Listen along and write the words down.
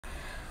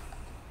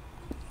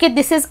Okay,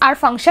 this is our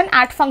function,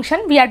 add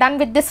function. We are done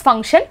with this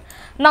function.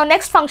 Now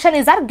next function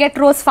is our get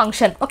rows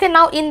function. Okay,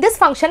 now in this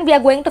function we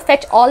are going to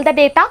fetch all the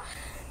data.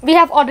 We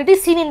have already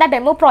seen in the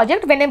demo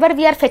project, whenever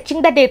we are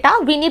fetching the data,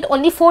 we need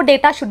only 4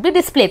 data should be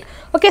displayed.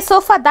 Okay,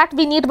 so for that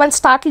we need one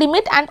start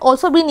limit and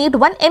also we need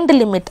one end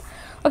limit.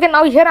 Okay,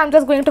 now here I am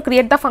just going to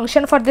create the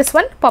function for this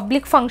one,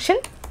 public function.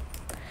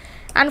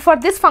 And for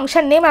this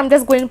function name, I am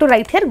just going to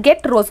write here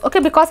get rows. Okay,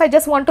 because I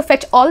just want to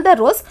fetch all the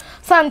rows.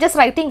 So I am just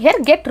writing here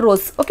get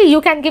rows. Okay, you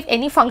can give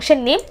any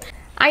function name.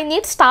 I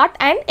need start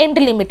and end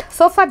limit.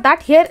 So for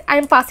that here I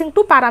am passing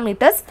 2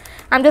 parameters.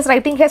 I am just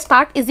writing here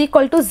start is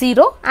equal to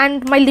 0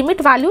 and my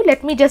limit value,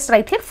 let me just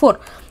write here 4.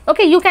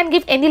 Okay, you can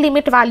give any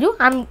limit value.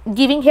 I am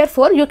giving here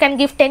 4. You can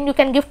give 10, you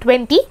can give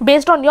 20.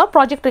 Based on your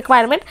project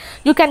requirement,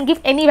 you can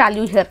give any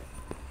value here.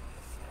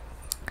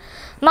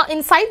 Now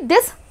inside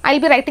this I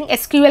will be writing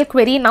SQL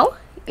query now.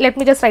 Let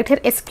me just write here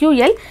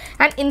SQL,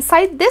 and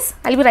inside this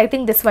I will be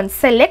writing this one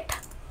select.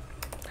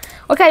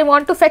 Okay, I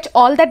want to fetch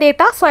all the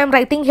data, so I am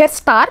writing here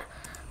star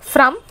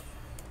from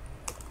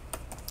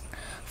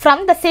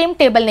the same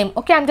table name.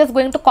 Okay, I am just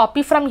going to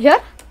copy from here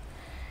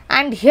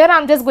and here I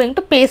am just going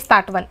to paste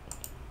that one.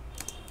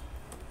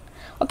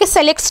 Okay,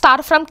 select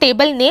star from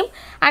table name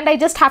and I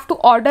just have to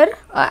order,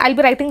 I will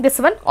be writing this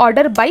one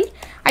order by.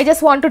 I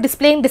just want to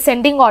display in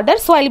descending order,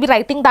 so I will be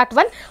writing that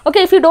one.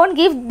 Okay, if you don't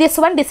give this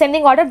one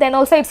descending order, then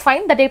also it's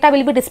fine. The data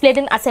will be displayed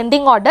in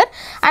ascending order.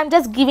 I am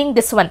just giving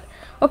this one.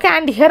 Okay,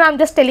 and here I am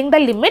just telling the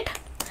limit.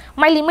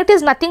 My limit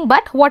is nothing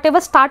but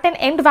whatever start and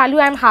end value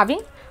I am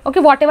having. Okay,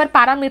 whatever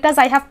parameters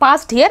I have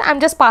passed here, I am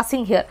just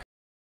passing here.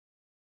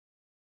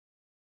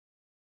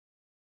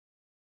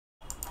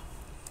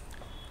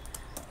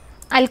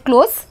 I'll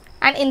close,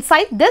 and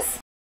inside this,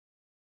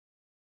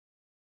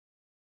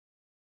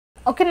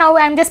 okay, now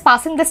I am just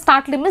passing the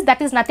start limits,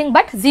 that is nothing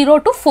but 0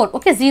 to 4.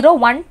 Okay, 0,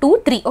 1,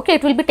 2, 3. Okay,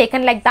 it will be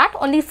taken like that.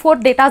 Only 4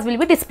 data will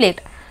be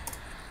displayed.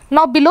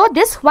 Now below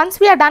this, once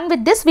we are done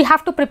with this, we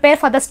have to prepare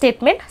for the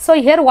statement. So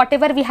here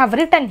whatever we have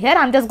written here,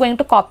 I am just going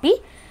to copy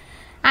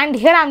and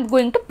here I am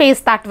going to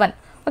paste that one.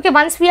 Okay,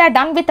 once we are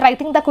done with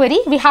writing the query,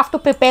 we have to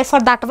prepare for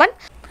that one.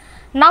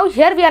 Now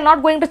here we are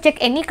not going to check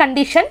any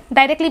condition,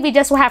 directly we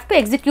just have to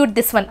execute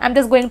this one. I am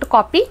just going to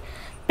copy,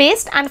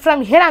 paste, and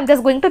from here I am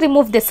just going to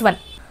remove this one.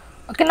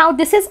 Okay, now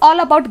this is all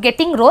about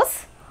getting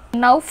rows.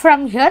 Now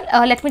from here,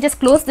 let me just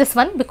close this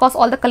one because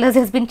all the colors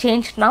has been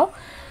changed now.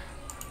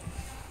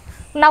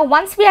 Now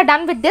once we are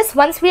done with this,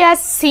 once we have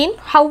seen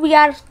how we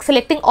are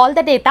selecting all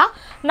the data,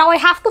 now I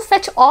have to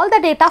fetch all the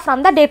data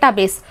from the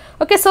database.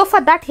 Okay, so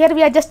for that here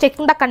we are just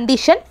taking the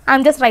condition. I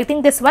am just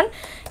writing this one,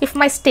 if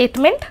my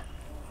statement,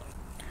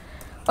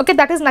 okay,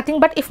 that is nothing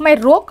but if my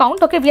row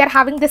count, okay, we are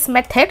having this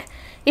method,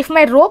 if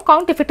my row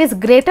count, if it is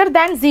greater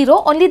than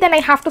 0, only then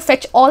I have to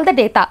fetch all the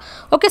data.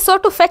 Okay, so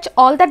to fetch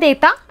all the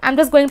data, I am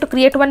just going to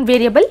create one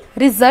variable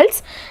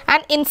results,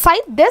 and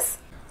inside this,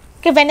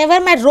 okay,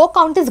 whenever my row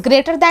count is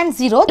greater than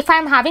 0, if I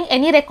am having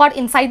any record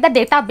inside the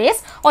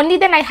database, only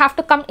then I have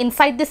to come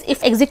inside this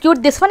if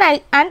execute this one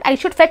and I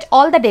should fetch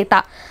all the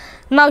data.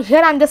 Now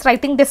here I am just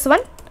writing this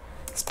one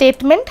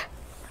statement,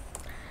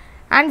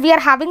 and we are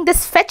having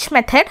this fetch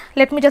method.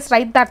 Let me just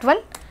write that one,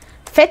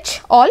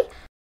 fetch all.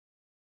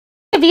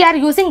 We are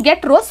using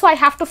get rows, so I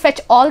have to fetch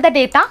all the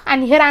data,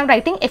 and here I am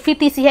writing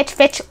fetch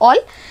fetch all,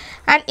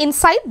 and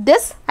inside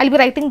this I will be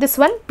writing this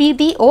one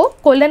pdo :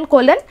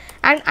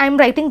 and I am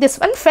writing this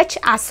one fetch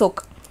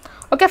assoc.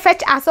 Okay, fetch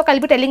assoc, I will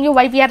be telling you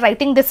why we are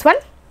writing this one.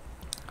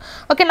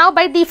 Okay, now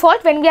by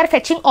default when we are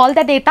fetching all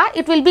the data,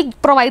 it will be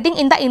providing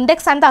in the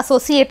index and the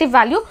associative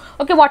value.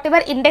 Okay,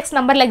 whatever index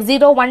number like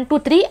 0, 1, 2,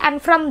 3,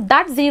 and from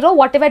that 0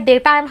 whatever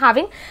data I am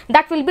having,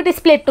 that will be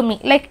displayed to me.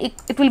 Like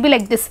it will be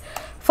like this.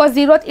 For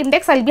 0th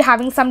index I will be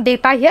having some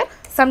data here,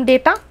 some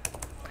data.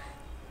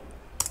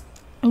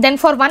 Then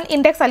for 1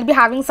 index I will be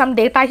having some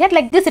data here,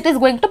 like this it is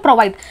going to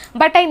provide.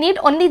 But I need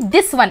only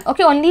this one.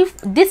 Okay, only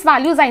these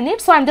values I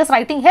need, so I am just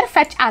writing here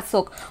fetch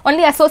assoc.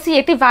 Only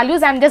associative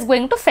values I am just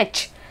going to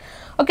fetch.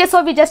 Okay,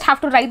 so we just have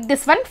to write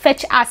this one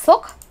fetch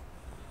assoc.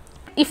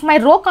 If my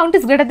row count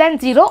is greater than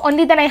 0,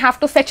 only then I have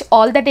to fetch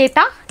all the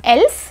data,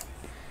 else.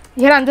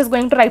 Here I am just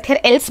going to write here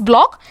else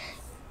block.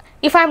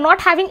 If I am not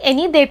having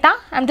any data,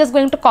 I am just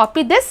going to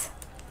copy this,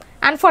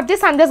 and for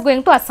this I am just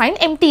going to assign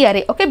empty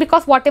array. Okay,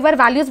 because whatever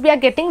values we are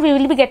getting, we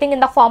will be getting in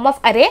the form of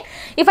array.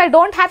 If I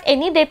don't have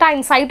any data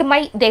inside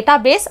my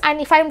database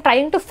and if I am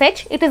trying to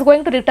fetch, it is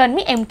going to return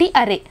me empty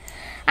array.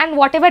 And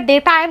whatever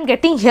data I am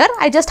getting here,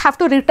 I just have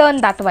to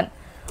return that one.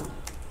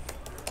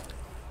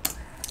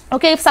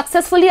 Okay, if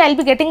successfully I will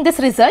be getting this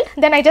result,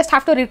 then I just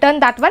have to return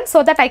that one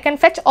so that I can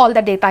fetch all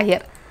the data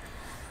here.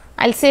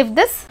 I will save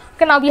this.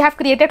 Okay, now we have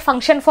created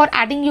function for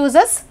adding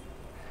users.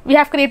 We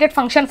have created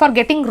function for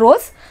getting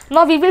rows.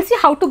 Now we will see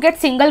how to get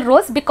single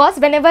rows, because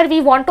whenever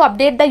we want to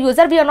update the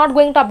user, we are not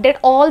going to update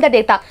all the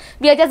data.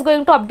 We are just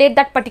going to update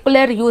that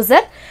particular user.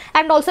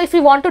 And also if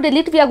we want to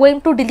delete, we are going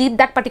to delete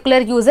that particular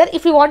user.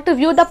 If we want to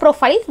view the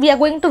profile, we are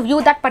going to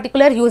view that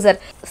particular user.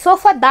 So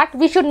for that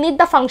we should need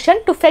the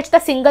function to fetch the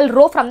single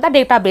row from the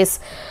database.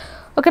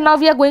 Okay, now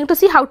we are going to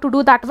see how to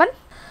do that one.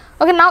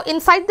 Okay, now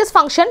inside this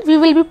function we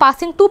will be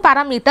passing two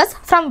parameters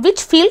from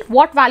which field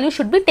what value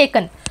should be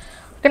taken.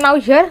 Okay, now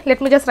here let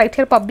me just write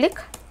here public,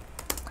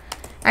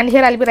 and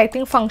here I'll be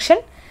writing function,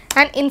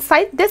 and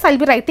inside this I'll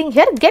be writing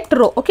here get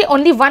row. Okay,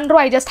 only one row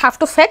I just have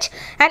to fetch,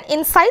 and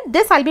inside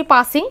this I'll be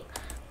passing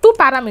two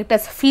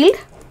parameters, field,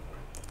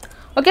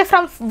 okay,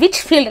 from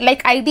which field,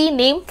 like ID,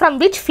 name, from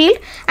which field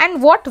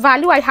and what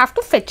value I have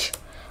to fetch.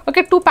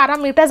 Okay, two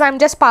parameters I'm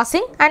just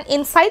passing, and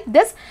inside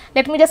this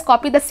let me just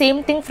copy the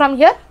same thing from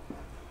here.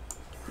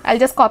 I'll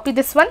just copy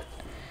this one,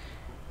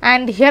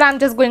 and here I'm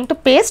just going to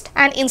paste,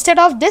 and instead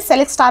of this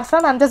select star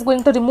from, I'm just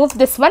going to remove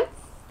this one.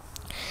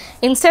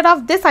 Instead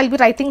of this I'll be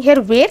writing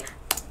here where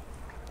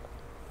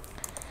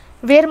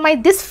my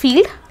this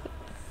field,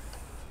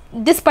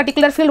 this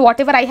particular field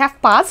whatever I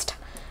have passed,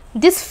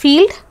 this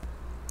field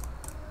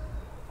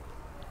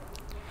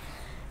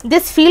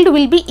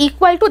will be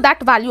equal to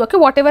that value. Okay,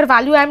 whatever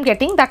value I am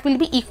getting, that will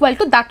be equal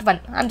to that one.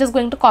 I'm just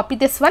going to copy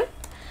this one,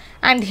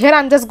 and here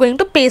I'm just going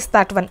to paste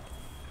that one.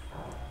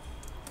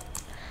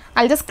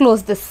 I'll just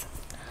close this.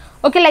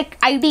 Okay, like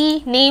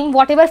ID, name,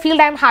 whatever field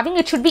I am having,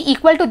 it should be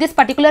equal to this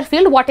particular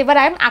field whatever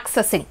I am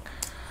accessing.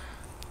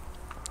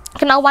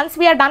 Okay, now once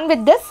we are done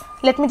with this,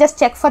 let me just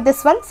check for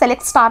this one,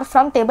 select star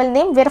from table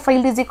name where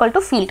field is equal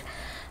to field.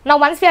 Now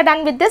once we are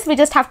done with this, we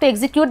just have to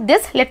execute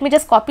this. Let me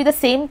just copy the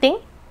same thing,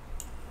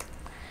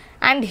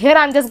 and here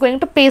I'm just going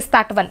to paste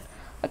that one.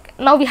 Okay,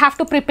 now we have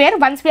to prepare.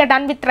 Once we are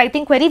done with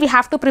writing query, we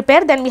have to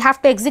prepare, then we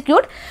have to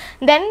execute.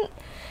 Then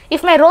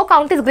if my row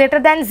count is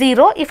greater than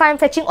 0, if I am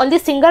fetching only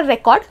single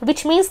record,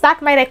 which means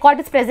that my record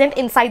is present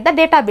inside the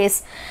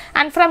database,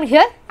 and from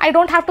here I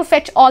don't have to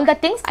fetch all the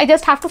things, I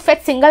just have to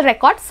fetch single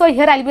record. So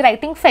here I'll be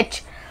writing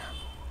fetch,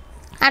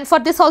 and for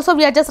this also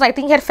we are just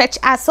writing here fetch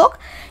as soak.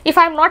 If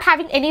I am not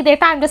having any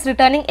data, I am just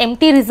returning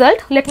empty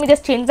result. Let me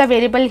just change the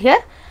variable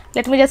here.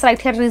 Let me just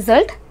write here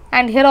result,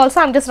 and here also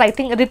I am just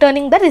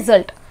returning the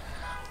result.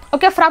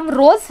 Okay, from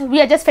rows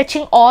we are just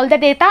fetching all the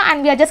data,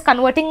 and we are just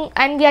converting,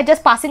 and we are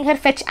just passing here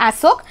fetch as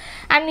soak,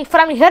 and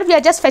from here we are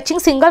just fetching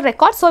single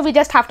record, so we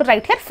just have to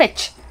write here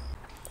fetch.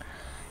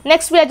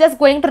 Next we are just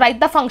going to write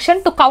the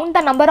function to count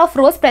the number of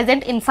rows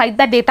present inside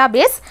the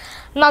database.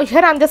 Now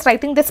here I am just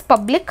writing this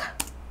public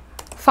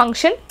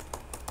function,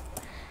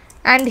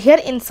 and here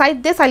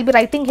inside this I'll be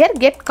writing here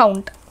get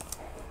count.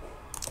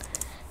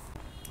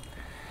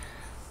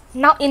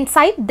 Now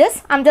inside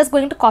this I'm just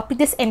going to copy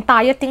this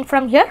entire thing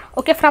from here,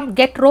 okay, from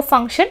get row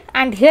function,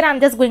 and here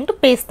I'm just going to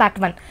paste that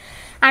one,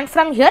 and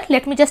from here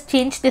let me just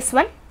change this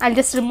one. I'll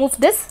just remove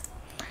this,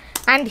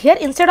 and here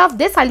instead of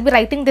this I'll be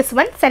writing this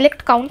one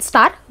select count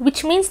star,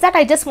 which means that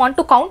I just want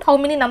to count how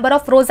many number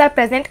of rows are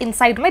present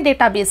inside my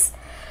database.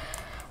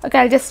 Okay,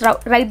 I'll just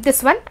write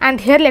this one,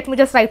 and here let me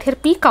just write here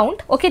p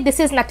count. Okay,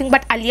 this is nothing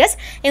but alias.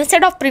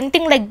 Instead of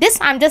printing like this,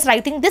 I'm just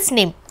writing this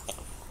name.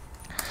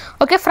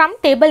 Okay, from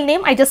table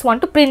name I just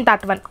want to print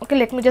that one. Okay,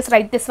 let me just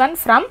write this one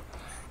from,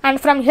 and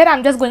from here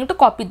I'm just going to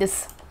copy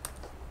this.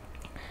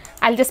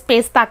 I'll just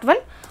paste that one.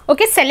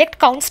 Okay, select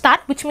count star,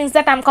 which means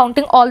that I'm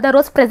counting all the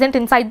rows present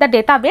inside the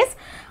database.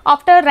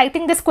 After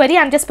writing this query,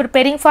 I'm just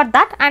preparing for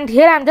that, and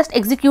here I'm just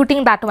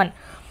executing that one.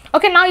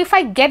 Okay, now if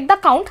I get the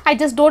count, I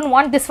just don't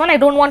want this one, I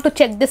don't want to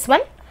check this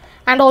one,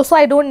 and also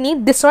I don't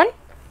need this one.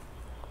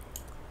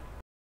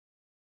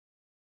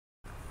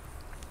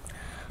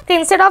 Okay,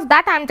 instead of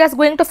that I'm just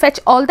going to fetch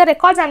all the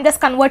records. I'm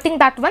just converting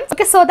that one,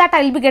 okay, so that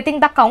I'll be getting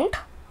the count,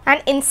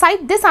 and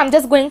inside this I'm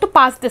just going to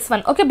pass this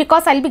one, okay,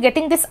 because I'll be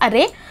getting this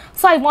array,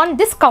 so I want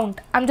this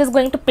count. I'm just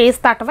going to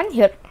paste that one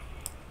here,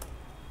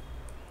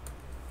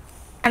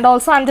 and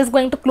also I'm just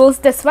going to close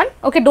this one.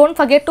 Okay, don't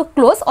forget to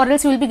close or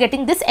else you will be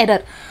getting this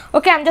error.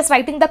 Okay, I'm just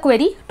writing the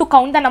query to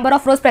count the number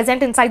of rows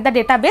present inside the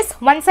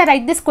database. Once I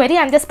write this query,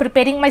 I'm just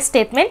preparing my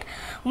statement.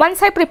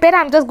 Once I prepare,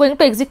 I'm just going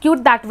to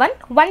execute that one.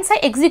 Once I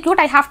execute,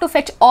 I have to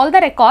fetch all the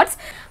records.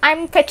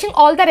 I'm fetching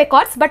all the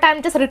records, but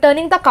I'm just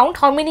returning the count,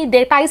 how many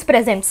data is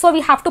present. So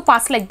we have to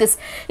pass like this.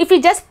 If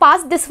we just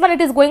pass this one, it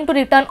is going to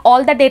return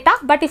all the data.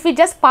 But if we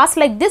just pass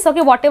like this,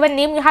 okay, whatever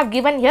name you have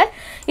given here,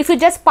 if you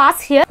just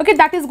pass here, okay,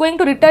 that is going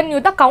to return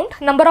you the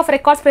count, number of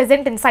records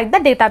present inside the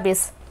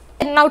database.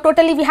 And now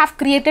totally we have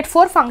created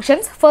 4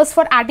 functions. First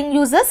for adding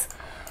users,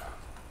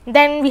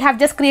 then we have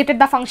just created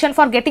the function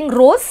for getting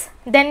rows,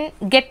 then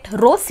get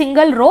row,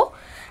 single row,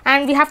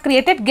 and we have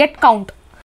created get count.